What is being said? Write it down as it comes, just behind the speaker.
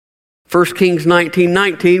1 Kings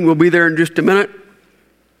 19:19. We'll be there in just a minute.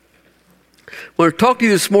 I want to talk to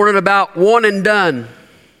you this morning about one and done.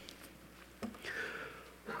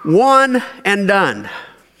 One and done.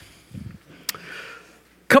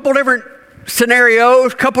 Couple different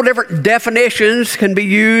scenarios, couple different definitions can be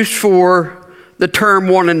used for the term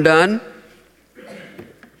one and done.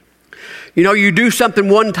 You know, you do something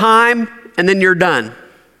one time and then you're done.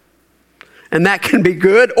 And that can be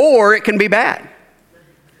good or it can be bad.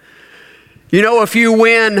 You know, if you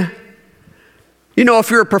win, you know,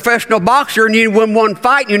 if you're a professional boxer and you win one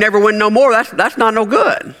fight and you never win no more, that's not no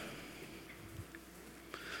good.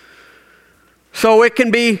 So it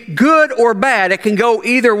can be good or bad. It can go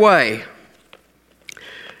either way.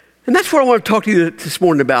 And that's what I want to talk to you this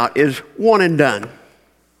morning about is one and done. And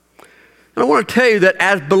I want to tell you that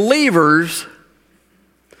as believers,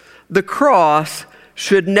 the cross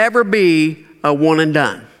should never be a one and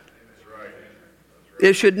done.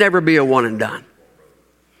 It should never be a one and done.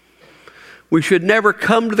 We should never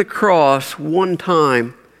come to the cross one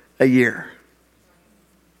time a year.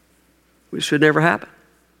 It should never happen.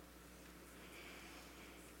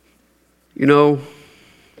 You know,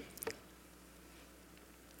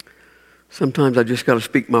 sometimes I just got to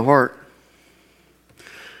speak my heart.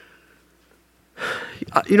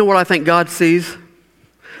 You know what I think God sees?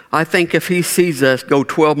 I think if He sees us go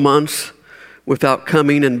 12 months without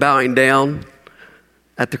coming and bowing down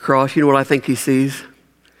at the cross, you know what I think He sees?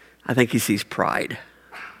 I think He sees pride.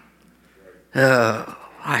 Oh,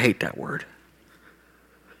 I hate that word.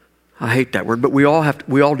 I hate that word, but we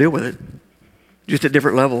all deal with it, just at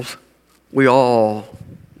different levels. We all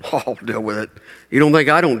deal with it. You don't think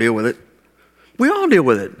I don't deal with it? We all deal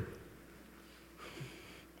with it.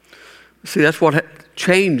 See, that's what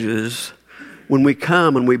changes when we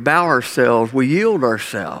come and we bow ourselves, we yield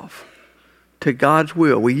ourselves to God's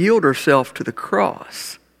will. We yield ourselves to the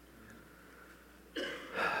cross.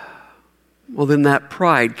 Well, then that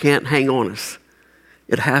pride can't hang on us.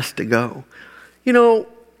 It has to go. You know,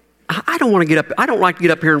 I don't want to get up. I don't like to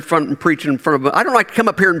get up here in front and preach in front of. I don't like to come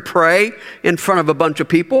up here and pray in front of a bunch of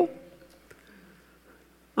people.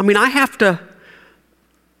 I mean, I have to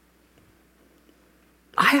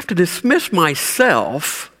dismiss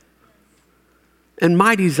myself and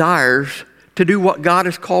my desires to do what God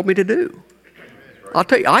has called me to do. I'll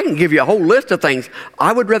tell you, I can give you a whole list of things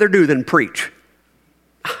I would rather do than preach.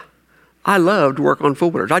 I love to work on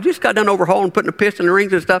four-wheelers. I just got done overhauling, putting the piston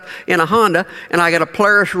rings and stuff in a Honda, and I got a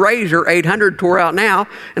Polaris Razor 800 tore out now,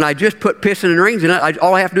 and I just put piston and rings in it.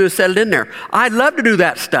 All I have to do is set it in there. I'd love to do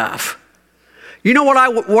that stuff. You know what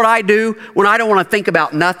I do when I don't want to think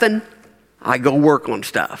about nothing? I go work on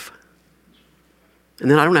stuff.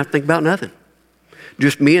 And then I don't have to think about nothing.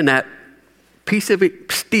 Just me and that piece of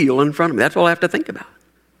steel in front of me. That's all I have to think about.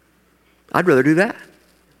 I'd rather do that.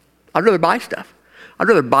 I'd rather buy stuff. I'd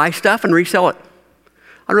rather buy stuff and resell it.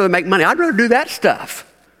 I'd rather make money. I'd rather do that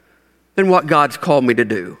stuff than what God's called me to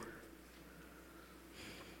do.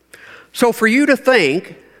 So for you to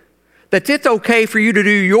think that it's okay for you to do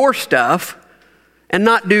your stuff and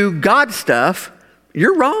not do God's stuff,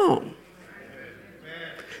 you're wrong.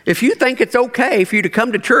 If you think it's okay for you to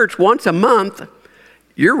come to church once a month,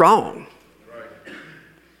 you're wrong.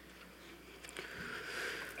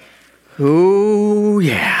 Oh,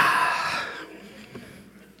 yeah.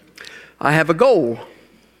 I have a goal,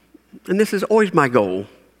 and this is always my goal,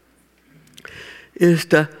 is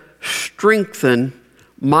to strengthen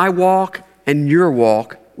my walk and your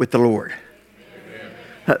walk with the Lord.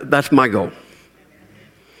 That's my goal.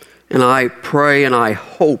 And I pray and I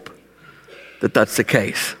hope that that's the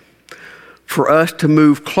case. For us to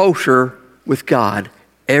move closer with God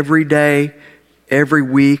every day, every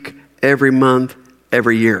week, every month,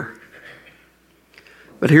 every year.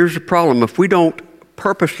 But here's the problem. If we don't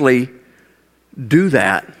purposely do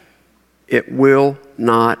that, it will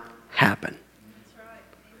not happen.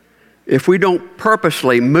 If we don't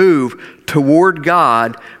purposely move toward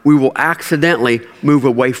God, we will accidentally move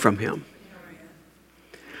away from Him.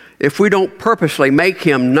 If we don't purposely make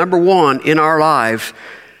Him number one in our lives,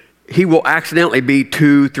 He will accidentally be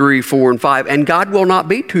 2, 3, 4, and 5. And God will not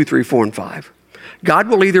be 2, 3, 4, and 5. God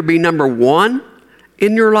will either be number one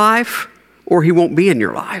in your life or He won't be in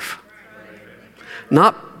your life.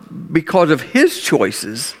 Not because of His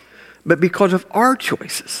choices, but because of our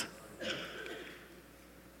choices.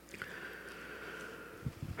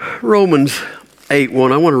 Romans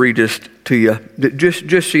 8:1. I want to read this to you,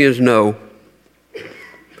 just so you know.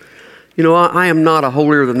 You know, I am not a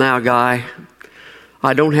holier than thou guy.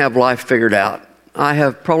 I don't have life figured out. I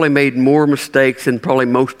have probably made more mistakes than probably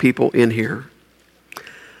most people in here.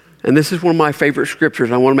 And this is one of my favorite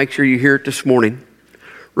scriptures. I want to make sure you hear it this morning.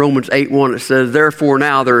 Romans 8:1, it says, therefore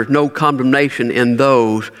now there is no condemnation in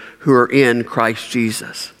those who are in Christ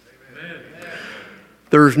Jesus. Amen.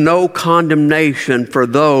 There's no condemnation for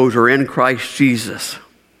those who are in Christ Jesus.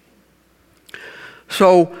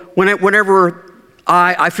 So whenever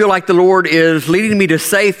I feel like the Lord is leading me to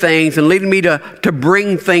say things and leading me to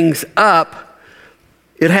bring things up,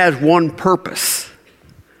 it has one purpose,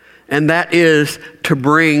 and that is to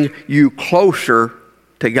bring you closer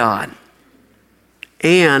to God.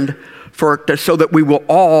 And so that we will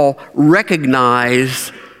all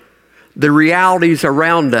recognize the realities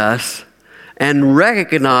around us and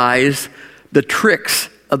recognize the tricks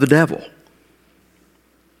of the devil.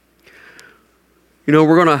 You know,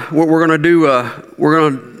 I'm gonna do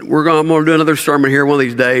another sermon here one of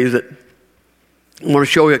these days that I'm gonna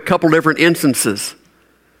show you a couple different instances,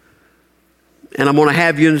 and I'm gonna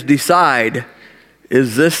have you decide: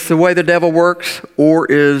 is this the way the devil works, or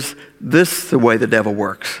is this the way the devil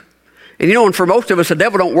works? And you know, and for most of us, the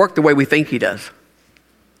devil don't work the way we think he does.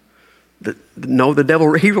 No, the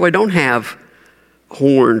devil, he really don't have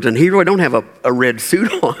horns, and he really don't have a red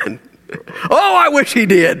suit on. Oh, I wish he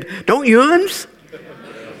did. Don't yuns?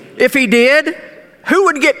 If he did, who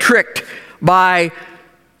would get tricked by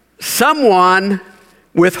someone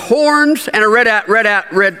with horns and a red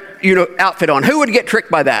outfit on? Who would get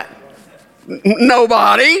tricked by that?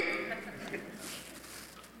 Nobody.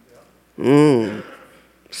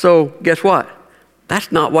 So guess what?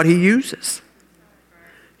 That's not what he uses.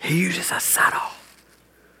 He uses a subtle,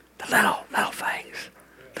 the little things,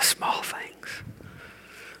 the small things.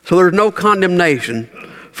 So there's no condemnation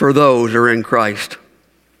for those who are in Christ.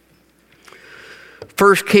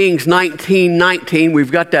 1 Kings 19:19,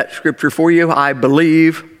 we've got that scripture for you, I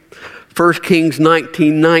believe. 1 Kings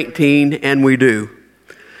 19:19, and we do.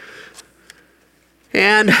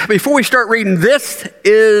 And before we start reading, this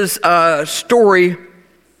is a story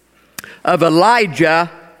of Elijah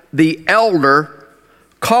the elder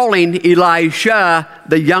calling Elisha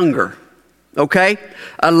the younger. Okay?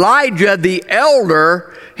 Elijah the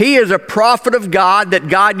elder, he is a prophet of God that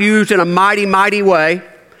God used in a mighty, mighty way.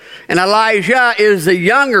 And Elijah is the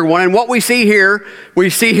younger one. And what we see here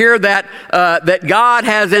that that God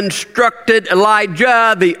has instructed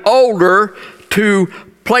Elijah the older to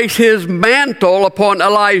place his mantle upon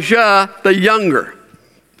Elijah the younger.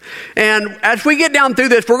 And as we get down through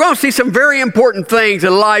this, we're going to see some very important things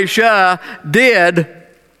that Elisha did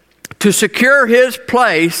to secure his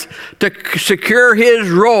place, to secure his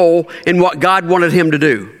role in what God wanted him to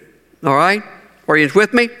do. All right? Are you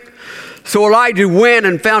with me? So Elijah went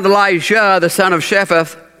and found Elisha, the son of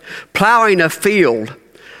Shaphat, plowing a field.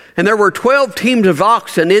 And there were 12 teams of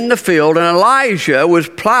oxen in the field, and Elijah was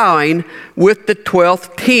plowing with the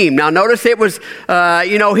 12th team. Now notice it was,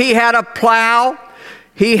 he had a plow.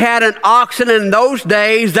 He had an oxen, and in those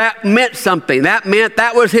days that meant something. That meant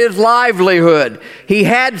that was his livelihood. He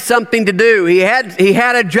had something to do. He had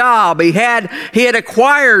a job. He had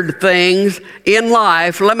acquired things in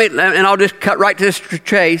life. And I'll just cut right to the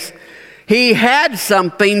chase. He had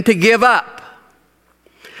something to give up.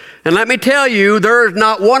 And let me tell you, there's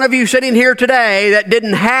not one of you sitting here today that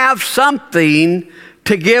didn't have something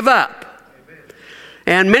to give up. Amen.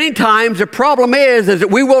 And many times the problem is that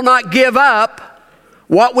we will not give up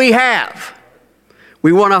what we have.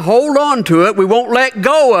 We want to hold on to it. We won't let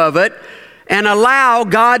go of it and allow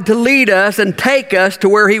God to lead us and take us to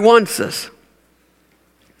where he wants us.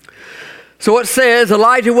 So it says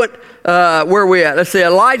Elijah went, where are we at? Let's see,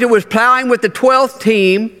 Elijah was plowing with the 12th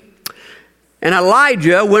team, and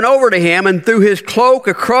Elijah went over to him and threw his cloak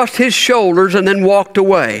across his shoulders and then walked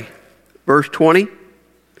away. Verse 20.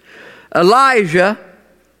 Elisha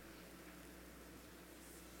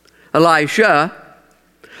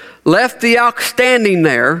left the ox standing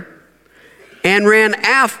there and ran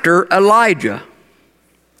after Elijah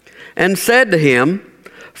and said to him,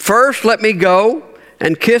 first let me go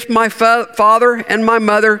and kiss my father and my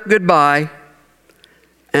mother goodbye,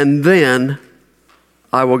 and then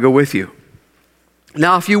I will go with you.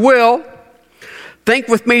 Now, if you will, think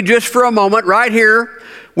with me just for a moment. Right here,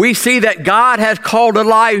 we see that God has called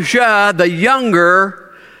Elijah the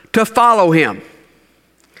younger to follow him.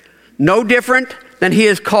 No different than he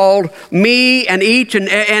has called me and each and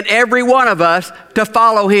every one of us to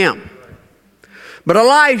follow him. But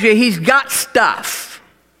Elijah, he's got stuff.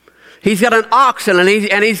 He's got an oxen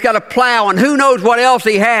and he's got a plow, and who knows what else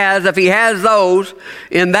he has. If he has those,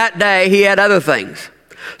 in that day he had other things.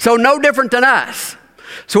 So no different than us.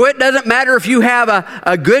 So it doesn't matter if you have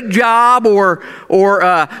a good job or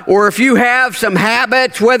if you have some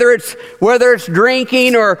habits, whether it's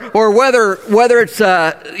drinking or whether it's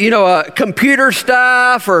computer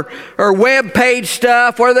stuff or web page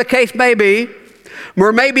stuff, whatever the case may be,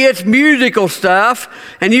 or maybe it's musical stuff,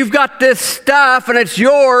 and you've got this stuff and it's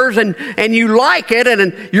yours and you like it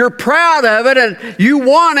and you're proud of it and you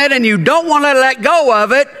want it and you don't want to let go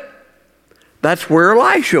of it. That's where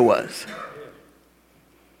Elisha was.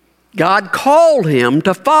 God called him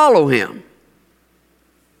to follow him.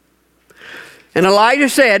 And Elijah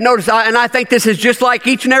said, notice, and I think this is just like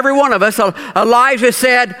each and every one of us. Elijah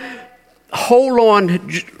said, hold on,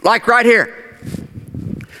 like right here.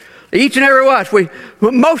 Each and every one of us,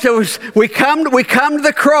 most of us, we come to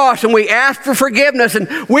the cross and we ask for forgiveness and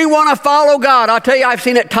we want to follow God. I'll tell you, I've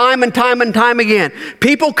seen it time and time and time again.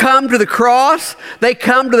 People come to the cross, they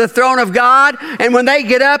come to the throne of God, and when they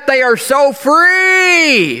get up, they are so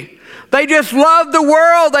free. They just love the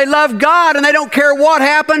world, they love God, and they don't care what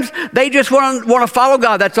happens. They just want to follow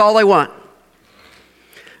God. That's all they want.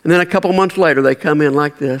 And then a couple months later, they come in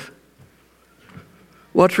like this.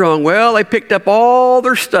 What's wrong? Well, they picked up all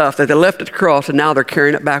their stuff that they left at the cross, and now they're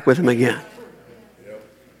carrying it back with them again.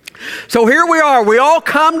 So here we are. We all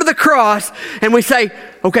come to the cross, and we say,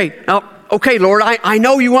 okay, Lord, I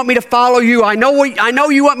know you want me to follow you. I know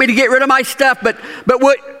you want me to get rid of my stuff, but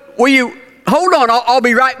will you hold on? I'll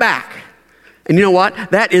be right back. And you know what?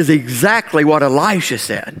 That is exactly what Elisha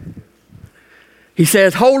said. He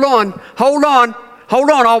says, hold on.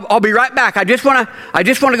 I'll be right back. I just want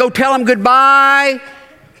to go tell him goodbye.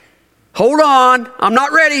 Hold on. I'm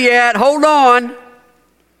not ready yet. Hold on.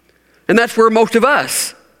 And that's where most of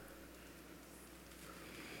us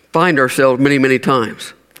find ourselves many, many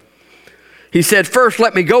times. He said, first,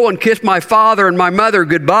 let me go and kiss my father and my mother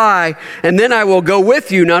goodbye, and then I will go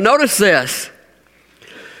with you. Now, notice this.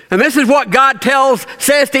 And this is what God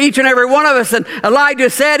says to each and every one of us. And Elijah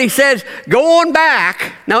said, he says, go on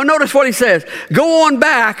back. Now, notice what he says. Go on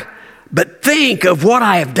back, but think of what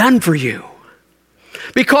I have done for you.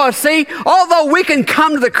 Because, see, although we can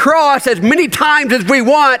come to the cross as many times as we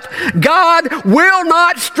want, God will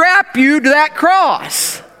not strap you to that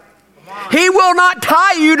cross. He will not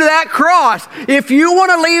tie you to that cross. If you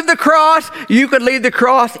want to leave the cross, you can leave the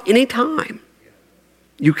cross anytime.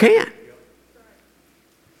 You can.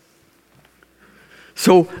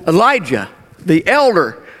 So Elijah, the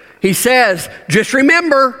elder, he says, just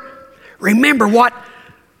remember what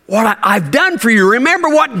I've done for you. Remember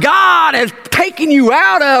what God has taken you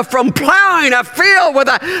out of, from plowing a field with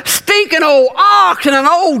a stinking old ox and an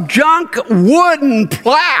old junk wooden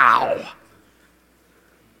plow.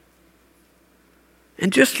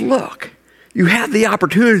 And just look, you have the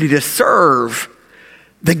opportunity to serve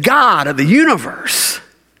the God of the universe.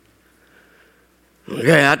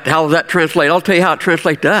 Okay, how does that translate? I'll tell you how it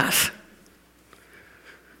translates to us.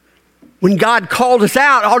 When God called us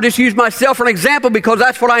out, I'll just use myself for an example because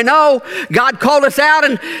that's what I know. God called us out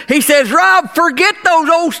and he says, Rob, forget those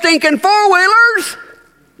old stinking four-wheelers.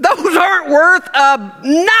 Those aren't worth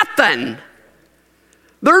nothing.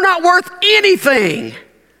 They're not worth anything.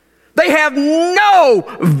 They have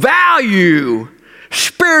no value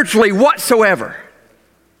spiritually whatsoever.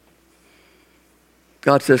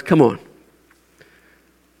 God says, come on.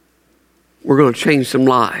 We're going to change some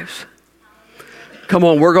lives. Come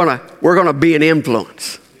on, we're going to be an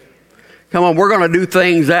influence. Come on, we're going to do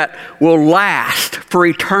things that will last for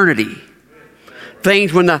eternity.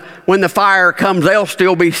 Things when the fire comes, they'll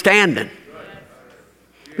still be standing.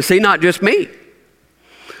 You see, not just me.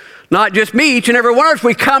 Not just me, each and every one of us,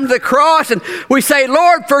 we come to the cross and we say,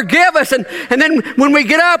 Lord, forgive us. And then when we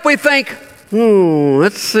get up, we think,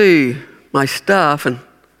 let's see, my stuff and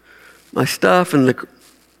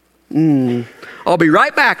I'll be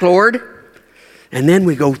right back, Lord. And then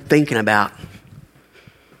we go thinking about,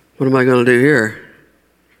 what am I going to do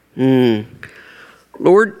here?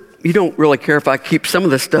 Lord, you don't really care if I keep some of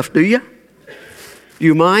this stuff, do you?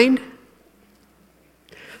 You mind?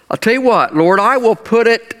 I'll tell you what, Lord, I will put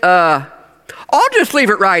it, I'll just leave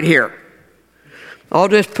it right here. I'll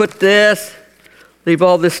just put this, leave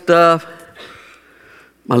all this stuff,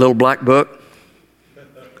 my little black book.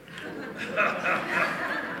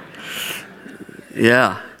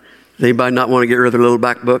 Yeah. Does anybody not want to get rid of their little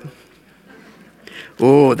black book?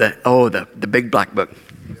 The big black book.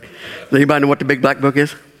 Does anybody know what the big black book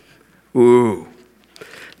is? Ooh.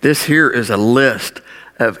 This here is a list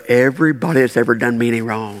of everybody that's ever done me any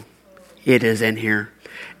wrong. It is in here.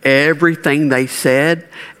 Everything they said,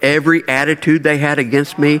 every attitude they had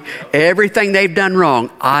against me, everything they've done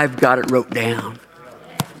wrong, I've got it wrote down.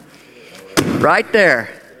 Right there.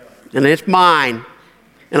 And it's mine.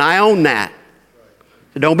 And I own that.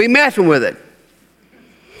 So don't be messing with it.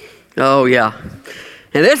 Oh, yeah.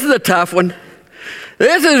 And this is a tough one.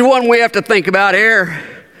 This is one we have to think about here.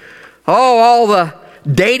 Oh, all the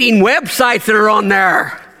dating websites that are on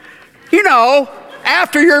there. You know,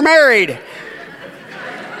 after you're married.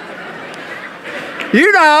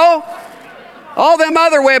 You know, all them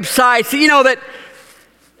other websites, you know,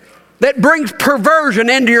 that brings perversion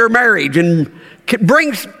into your marriage and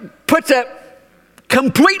puts a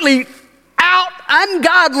completely out,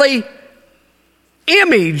 ungodly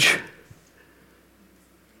image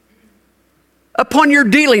upon your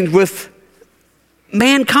dealings with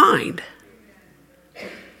mankind.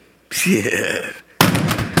 Yeah.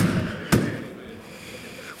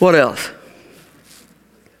 What else?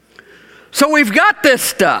 So we've got this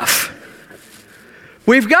stuff.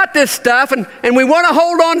 We've got this stuff, and we want to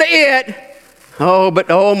hold on to it.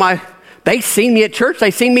 They seen me at church. They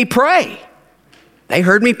seen me pray. They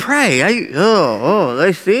heard me pray.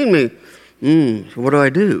 They seen me. So what do I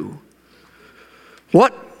do?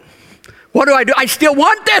 What do I do? I still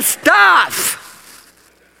want this stuff.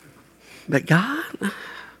 But God,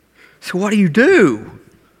 so what do you do?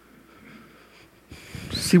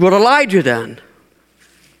 See what Elijah done.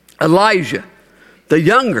 Elijah, the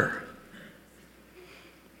younger.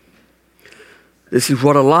 This is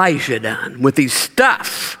what Elijah done with these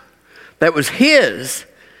stuff that was his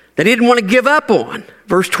that he didn't want to give up on.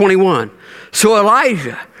 Verse 21. So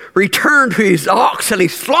Elijah returned to his ox and he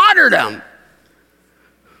slaughtered them.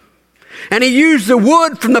 And he used the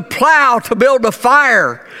wood from the plow to build a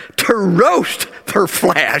fire to roast their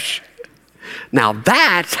flesh. Now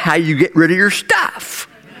that's how you get rid of your stuff.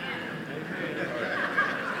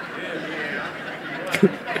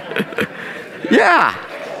 Yeah.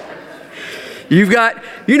 You've got,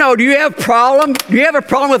 do you have a problem? Do you have a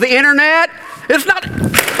problem with the internet? It's not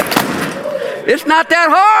that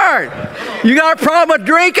hard. You got a problem with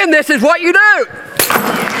drinking? This is what you do.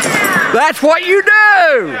 That's what you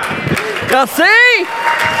do. Now see?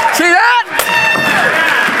 See that?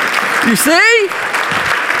 You see?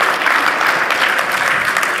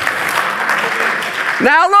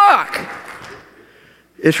 Now look.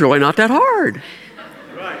 It's really not that hard.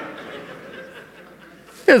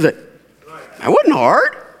 Is it? That wasn't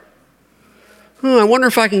hard. I wonder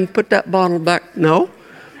if I can put that bottle back. No,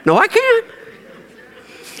 I can't.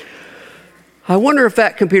 I wonder if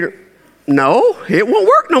that computer. No, it won't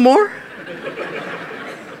work no more.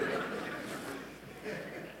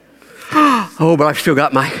 Oh, but I've still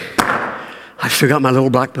got my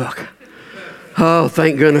little black book. Oh,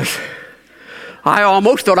 thank goodness. I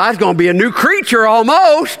almost thought I was going to be a new creature,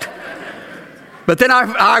 almost. But then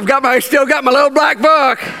I still got my little black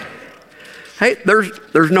book. Hey,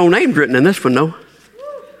 there's no names written in this one, no.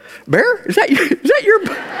 Bear, is that your?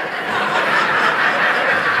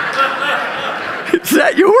 Is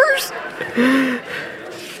that yours?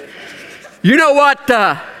 You know what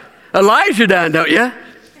Elijah done, don't you?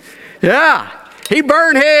 Yeah, he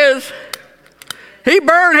burned his.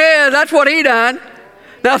 That's what he done.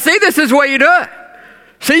 Now, see, this is the way you do it.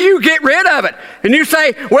 See, you get rid of it. And you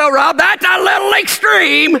say, well, Rob, that's a little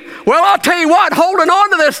extreme. Well, I'll tell you what, holding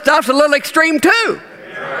on to this stuff's a little extreme too.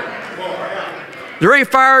 Is there any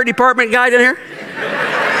fire department guys in here?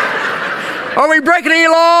 Are we breaking any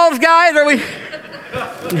laws, guys? Are we?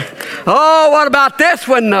 Oh, what about this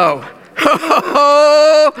one, though?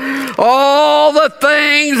 All the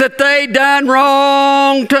things that they done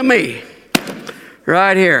wrong to me.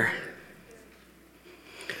 Right here.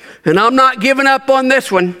 And I'm not giving up on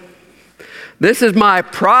this one. This is my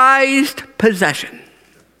prized possession.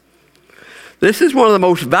 This is one of the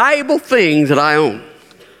most valuable things that I own.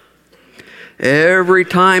 Every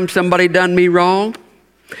time somebody done me wrong.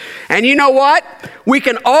 And you know what? We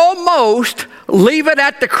can almost leave it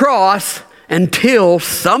at the cross until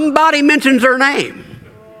somebody mentions their name.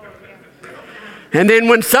 And then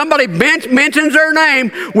when somebody mentions their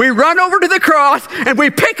name, we run over to the cross and we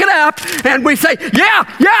pick it up and we say,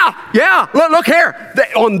 yeah, look here.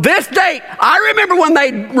 On this date, I remember when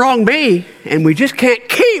they wronged me, and we just can't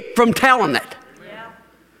keep from telling it.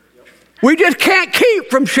 We just can't keep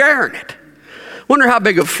from sharing it. Wonder how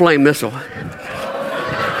big of a flame this will.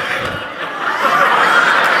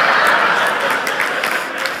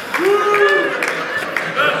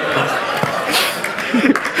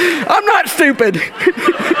 I'm not stupid.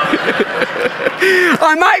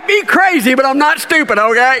 I might be crazy, but I'm not stupid,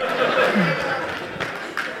 okay?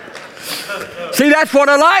 See, that's what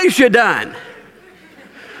Elisha done.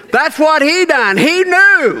 That's what he done. He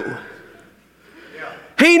knew.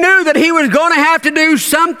 He knew that he was going to have to do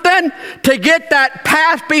something to get that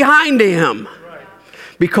path behind him.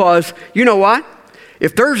 Because, you know what?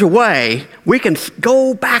 if there's a way we can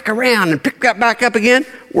go back around and pick that back up again,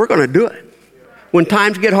 we're going to do it. When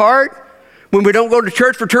times get hard, when we don't go to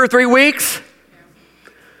church for 2 or 3 weeks,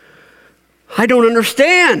 I don't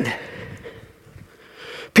understand.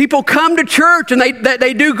 People come to church and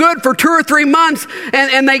they do good for 2 or 3 months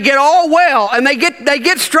and they get all well and they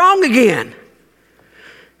get strong again.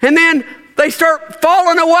 And then they start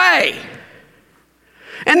falling away.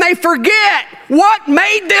 And they forget what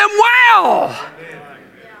made them well.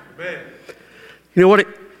 You know what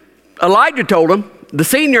Elijah told him, the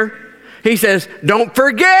senior? He says, don't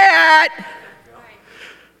forget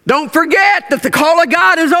that the call of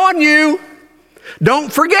God is on you.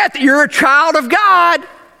 Don't forget that you're a child of God.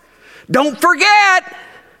 Don't forget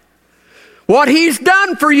what he's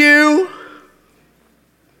done for you.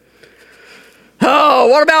 Oh,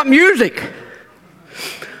 what about music?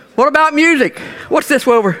 What about music? What's this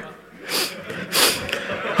over?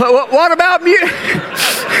 What about music?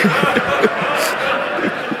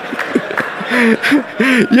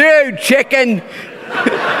 You chicken.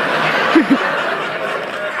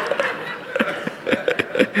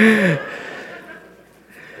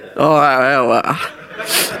 All right.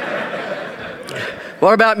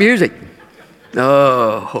 What about music?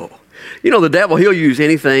 Oh, you know the devil, he'll use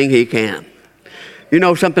anything he can. You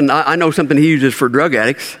know something, I know something he uses for drug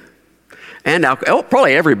addicts and alcohol,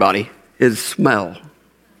 probably everybody, is smell.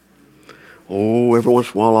 Oh, every once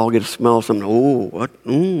in a while I'll get a smell of something. Oh, what?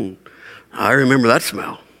 I remember that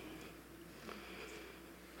smell.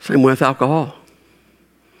 Same with alcohol.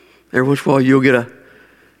 Every once in a while you'll get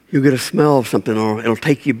a smell of something, or it'll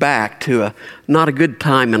take you back to not a good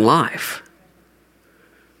time in life.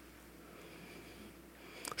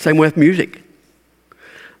 Same with music.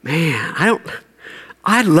 Man,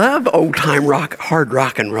 I love old time rock, hard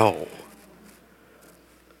rock and roll.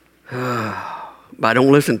 But I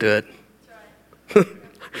don't listen to it.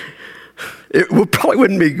 It probably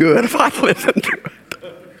wouldn't be good if I listened to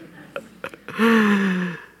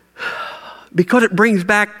it. Because it brings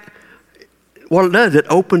back, what it does, it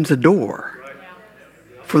opens the door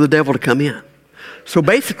for the devil to come in. So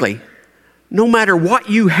basically, no matter what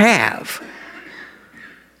you have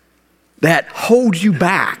that holds you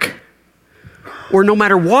back, or no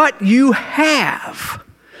matter what you have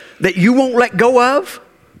that you won't let go of,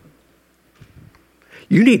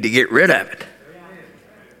 you need to get rid of it.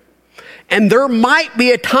 And there might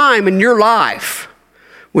be a time in your life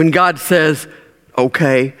when God says,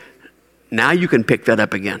 okay, now you can pick that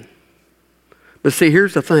up again. But see,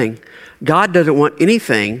 here's the thing. God doesn't want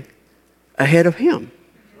anything ahead of him.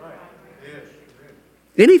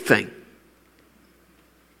 Anything.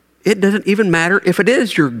 It doesn't even matter if it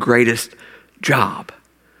is your greatest job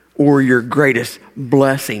or your greatest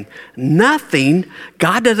blessing. Nothing,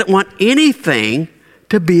 God doesn't want anything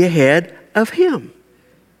to be ahead of him.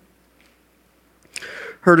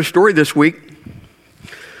 Heard a story this week.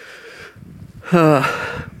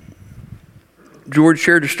 George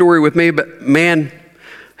shared a story with me, but man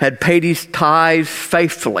had paid his tithes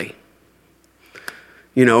faithfully,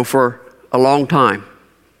 for a long time.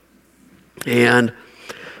 And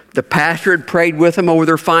the pastor had prayed with them over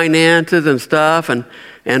their finances and stuff, and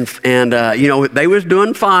they was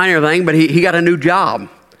doing fine and everything, but he got a new job,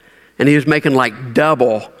 and he was making like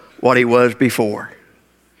double what he was before.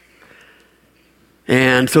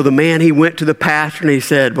 And so the man, he went to the pastor and he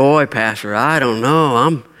said, "Boy, pastor, I don't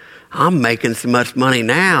know. I'm making so much money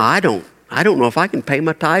now. I don't know if I can pay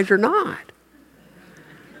my tithes or not."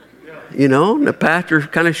 And the pastor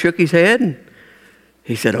kind of shook his head and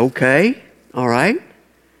he said, "Okay, all right.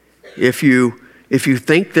 If you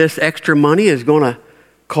think this extra money is going to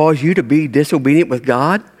cause you to be disobedient with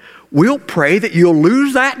God, we'll pray that you'll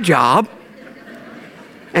lose that job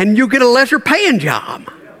and you'll get a lesser paying job."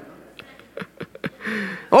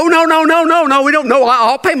 "Oh, no, we don't know.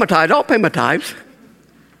 I'll pay my tithes.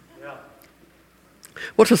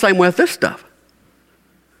 What's the same with this stuff?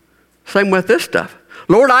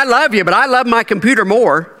 "Lord, I love you, but I love my computer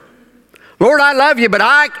more. Lord, I love you, but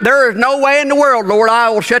there is no way in the world, Lord, I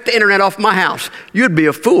will shut the internet off my house." You'd be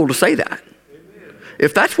a fool to say that. Amen.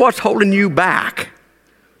 If that's what's holding you back,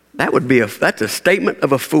 that's a statement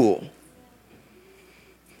of a fool.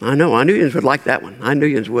 I know, I knew you would like that one. I knew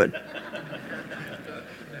you would.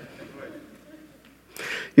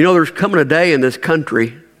 There's coming a day in this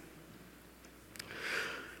country,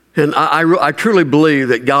 and I truly believe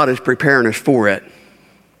that God is preparing us for it.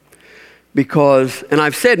 Because, and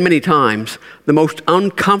I've said many times, the most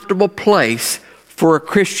uncomfortable place for a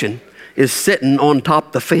Christian is sitting on top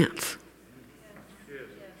of the fence.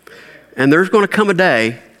 And there's going to come a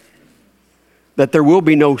day that there will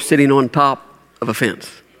be no sitting on top of a fence.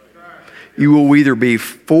 You will either be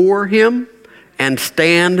for him and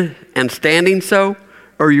standing so,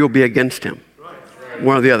 or you'll be against him.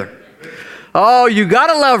 One or the other. Oh, you got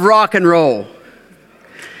to love rock and roll.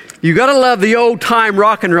 You got to love the old time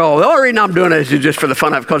rock and roll. The only reason I'm doing this is just for the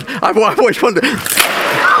fun of it, because I've always wanted to.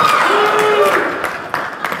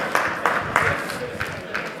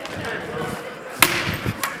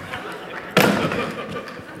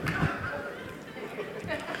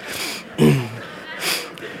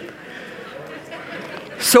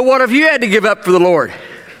 So what have you had to give up for the Lord?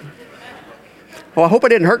 Well, I hope I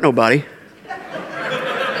didn't hurt nobody.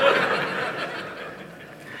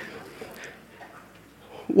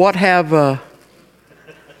 What have,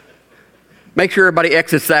 make sure everybody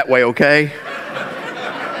exits that way, okay?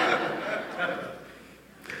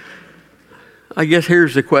 I guess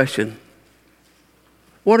here's the question.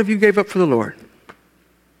 What have you gave up for the Lord?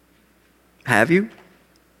 Have you?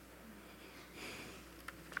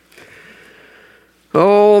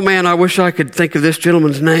 Oh man, I wish I could think of this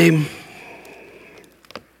gentleman's name.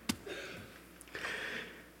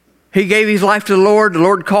 He gave his life to the Lord. The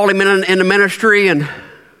Lord called him in the ministry, and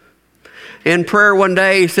in prayer one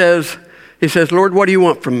day he says, Lord, what do you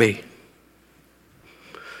want from me?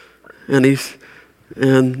 And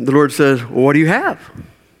the Lord says, well, what do you have?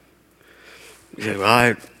 He said, well,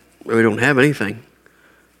 I really don't have anything.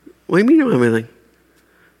 What do you mean you don't have anything?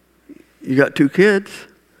 You got 2 kids.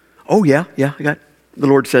 Oh yeah, I got. The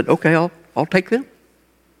Lord said, okay, I'll take them.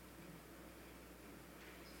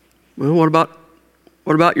 Well, what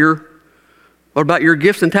about your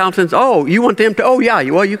gifts and talents? Oh, you want them to? Oh yeah,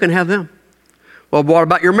 well you can have them. Well, what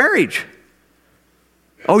about your marriage?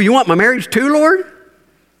 Oh, you want my marriage too, Lord?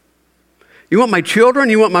 You want my children?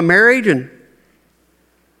 You want my marriage? And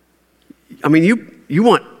I mean, you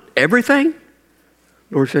want everything?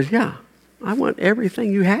 The Lord says, yeah, I want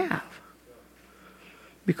everything you have.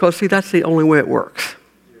 Because, see, that's the only way it works.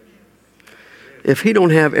 If he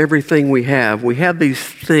don't have everything we have these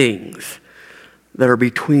things that are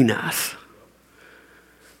between us.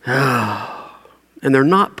 Oh, and they're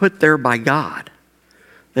not put there by God.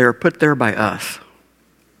 They are put there by us.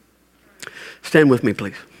 Stand with me,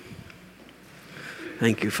 please.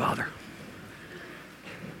 Thank you, Father.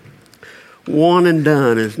 One and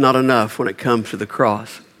done is not enough when it comes to the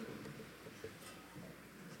cross.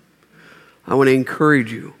 I want to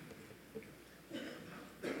encourage you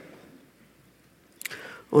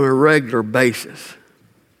on a regular basis.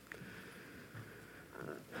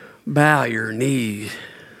 Bow your knees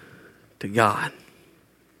to God.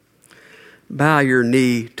 Bow your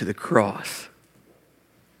knee to the cross.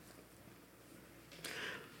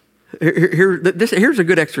 Here's a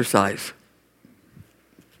good exercise.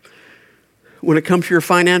 When it comes to your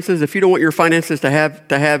finances, if you don't want your finances to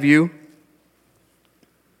have you,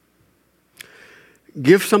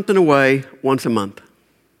 give something away once a month.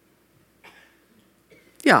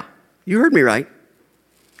 Yeah, you heard me right.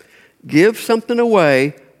 Give something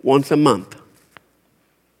away once a month.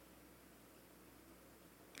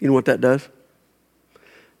 You know what that does?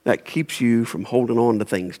 That keeps you from holding on to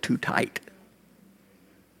things too tight.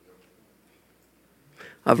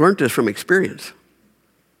 I've learned this from experience.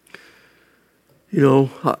 You know,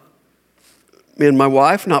 me and my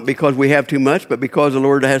wife, not because we have too much, but because the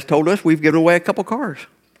Lord has told us, we've given away a couple cars.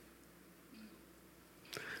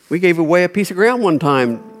 We gave away a piece of ground one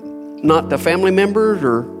time, not to family members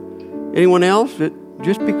or anyone else,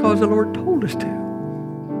 just because the Lord told us to.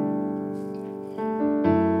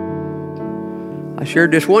 I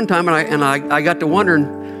shared this one time, and I got to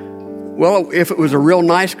wondering, well, if it was a real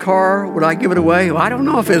nice car, would I give it away? Well, I don't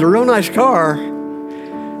know if it's a real nice car.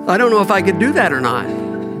 I don't know if I could do that or not.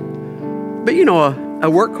 But you know, a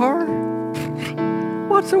work car?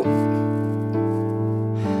 What's a...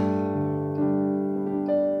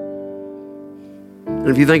 And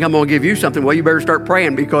if you think I'm going to give you something, well, you better start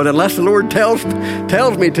praying, because unless the Lord tells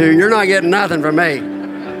me to, you're not getting nothing from me.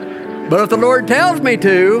 But if the Lord tells me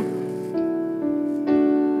to,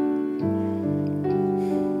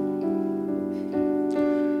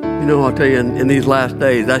 you know, I'll tell you, in these last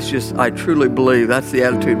days, I truly believe that's the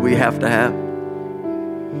attitude we have to have.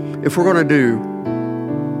 If we're going to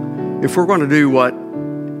do what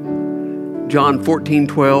John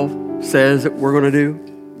 14:12 says that we're going to do,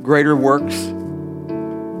 greater works,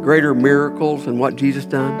 greater miracles than what Jesus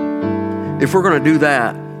done. If we're going to do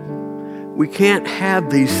that, we can't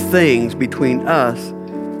have these things between us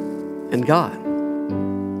and God.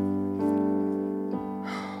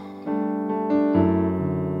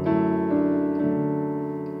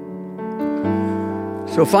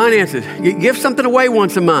 So finances, give something away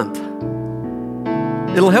once a month.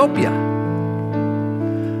 It'll help you.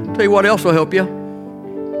 Tell you what else will help you.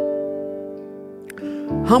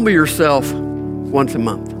 Humble yourself once a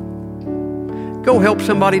month. Go help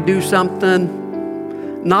somebody do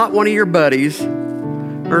something, not one of your buddies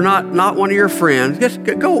or not one of your friends. Just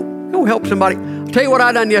go help somebody. I'll tell you what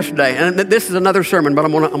I done yesterday, and this is another sermon, but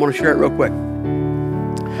I'm gonna share it real quick.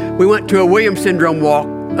 We went to a Williams Syndrome walk,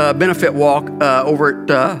 benefit walk over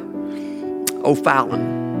at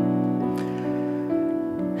O'Fallon.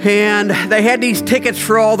 And they had these tickets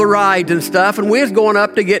for all the rides and stuff, and we was going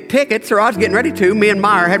up to get tickets, or I was getting ready to. Me and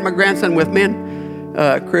Meyer had my grandson with me, and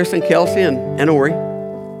Chris and Kelsey and Ori.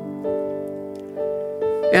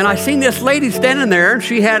 And I seen this lady standing there, and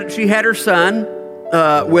she had her son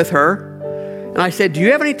with her. And I said, "Do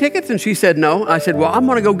you have any tickets?" And she said, "No." I said, "Well, I'm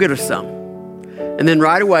going to go get us some." And then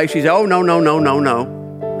right away, she said, "Oh, no.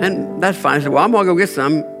 And that's fine." I said, "Well, I'm going to go get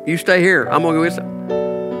some. You stay here. I'm going to go get some."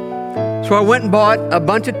 So I went and bought a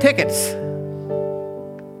bunch of tickets. I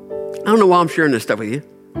don't know why I'm sharing this stuff with you.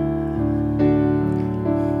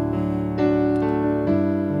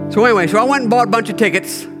 So anyway, I went and bought a bunch of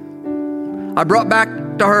tickets. I brought back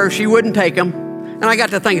to her. She wouldn't take them. And I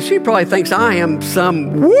got to thinking, she probably thinks I am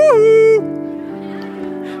some woo.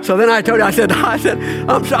 So then I told her, I said,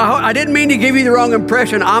 "I'm sorry, I didn't mean to give you the wrong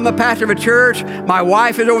impression. I'm a pastor of a church. My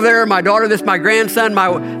wife is over there. My daughter, this is my grandson.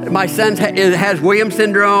 My son has Williams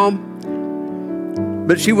syndrome."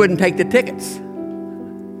 But she wouldn't take the tickets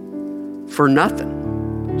for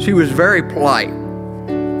nothing. She was very polite.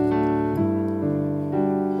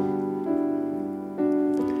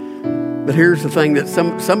 But here's the thing that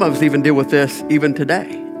some of us even deal with this even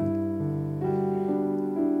today.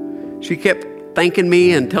 She kept thanking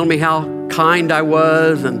me and telling me how kind I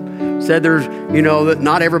was, and said that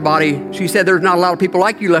not everybody, she said there's not a lot of people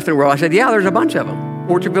like you left in the world. I said, yeah, there's a bunch of them.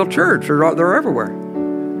 Orchardville Church, they're everywhere.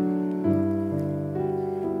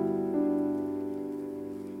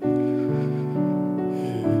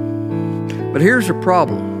 But here's the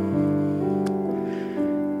problem.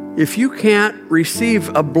 If you can't receive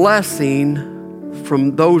a blessing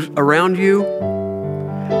from those around you,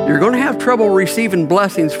 you're going to have trouble receiving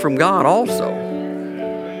blessings from God also.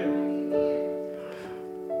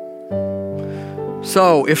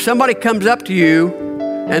 So if somebody comes up to you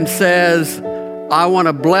and says, "I want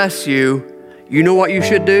to bless you," you know what you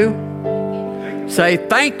should do? Say,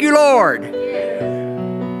 "Thank you, Lord."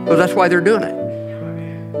 Well, that's why they're doing it.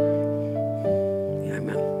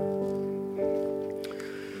 Amen.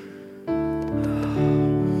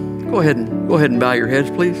 Go ahead and bow your heads,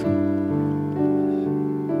 please.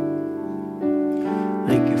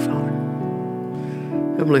 Thank you, Father.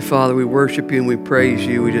 Heavenly Father, we worship you and we praise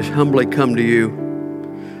you. We just humbly come to you,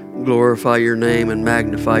 glorify your name and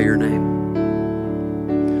magnify your name.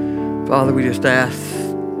 Father, we just ask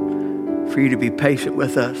for you to be patient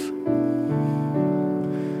with us.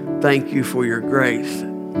 Thank you for your grace.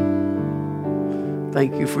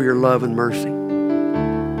 Thank you for your love and mercy.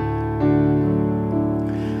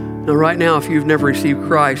 Now, right now, if you've never received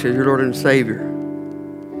Christ as your Lord and Savior,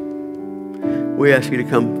 we ask you to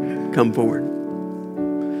come forward.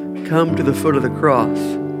 Come to the foot of the cross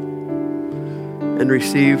and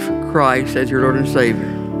receive Christ as your Lord and Savior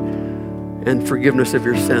and forgiveness of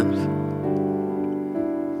your sins.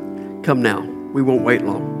 Come now. We won't wait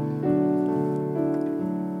long.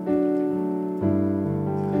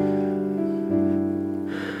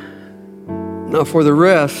 Now for the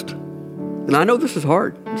rest, and I know this is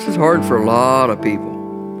hard. This is hard for a lot of people.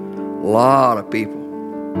 A lot of people.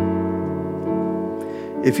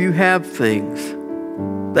 If you have things,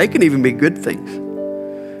 they can even be good things,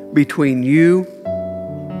 between you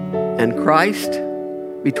and Christ,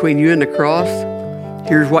 between you and the cross,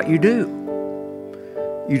 here's what you do.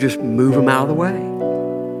 You just move them out of the way.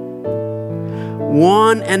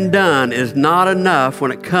 One and done is not enough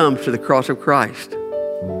when it comes to the cross of Christ.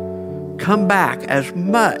 Come back as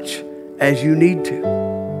much as you need to.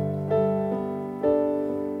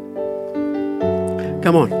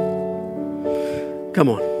 Come on. Come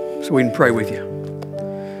on, so we can pray with you.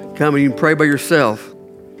 Come and you can pray by yourself.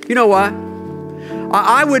 You know what?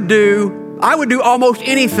 I would do almost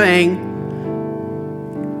anything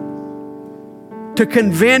to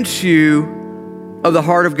convince you of the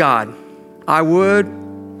heart of God. I would.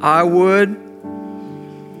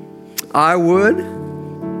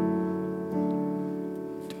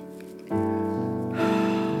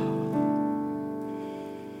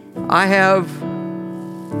 I have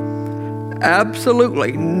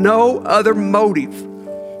absolutely no other motive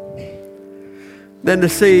than to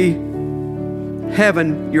see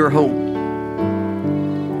heaven your home.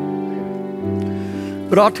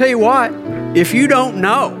 But I'll tell you what, if you don't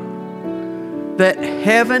know that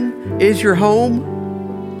heaven is your home,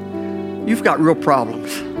 you've got real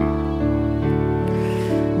problems.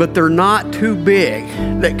 but they're not too big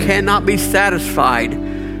that cannot be satisfied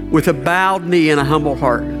with a bowed knee and a humble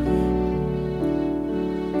heart.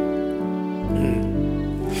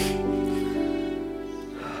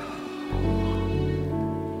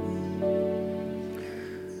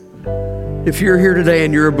 If you're here today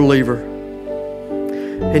and you're a believer,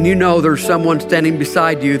 and you know there's someone standing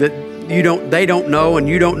beside you that they don't know, and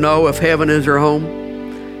you don't know if heaven is their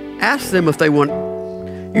home, ask them if they want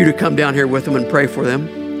you to come down here with them and pray for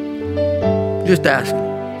them. Just ask.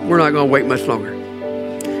 We're not going to wait much longer.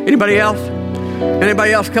 Anybody else?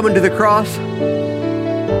 Anybody else coming to the cross?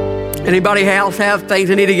 Anybody else have things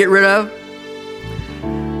they need to get rid of?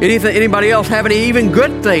 Anybody else have any even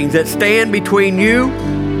good things that stand between you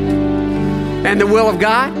and the will of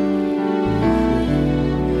God?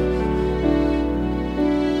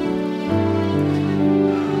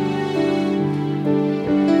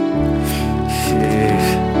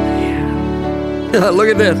 Look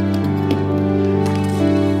at this.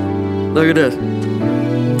 Look at this.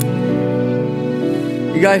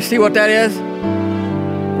 You guys see what that is?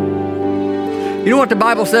 You know what the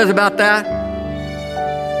Bible says about that?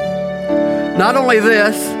 Not only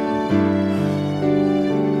this,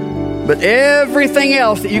 but everything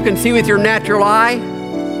else that you can see with your natural eye,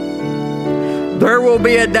 there will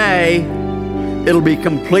be a day it'll be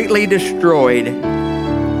completely destroyed.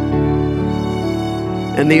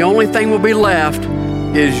 And the only thing will be left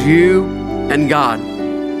is you and God.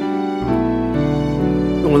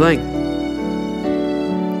 The only thing.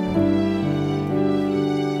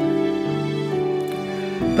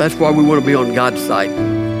 That's why we want to be on God's side.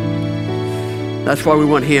 That's why we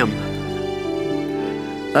want Him.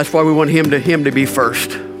 That's why we want Him to be first.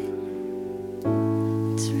 It's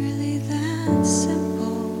really that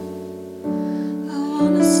simple. I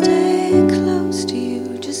want to stay close to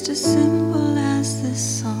you, just as simple as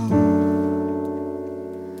this song.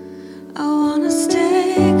 I want to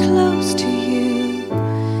stay close to you.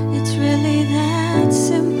 It's really that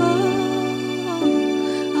simple.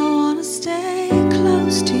 I want to stay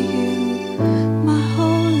close to you my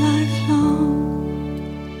whole life long.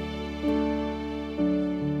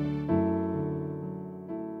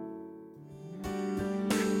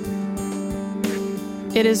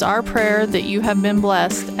 It is our prayer that you have been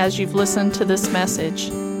blessed as you've listened to this message.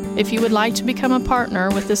 If you would like to become a partner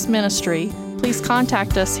with this ministry, please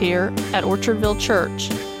contact us here at Orchardville Church.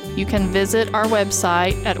 You can visit our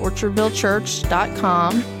website at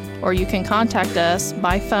orchardvillechurch.com, or you can contact us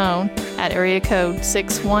by phone at area code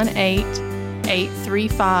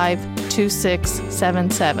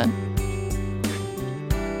 618-835-2677.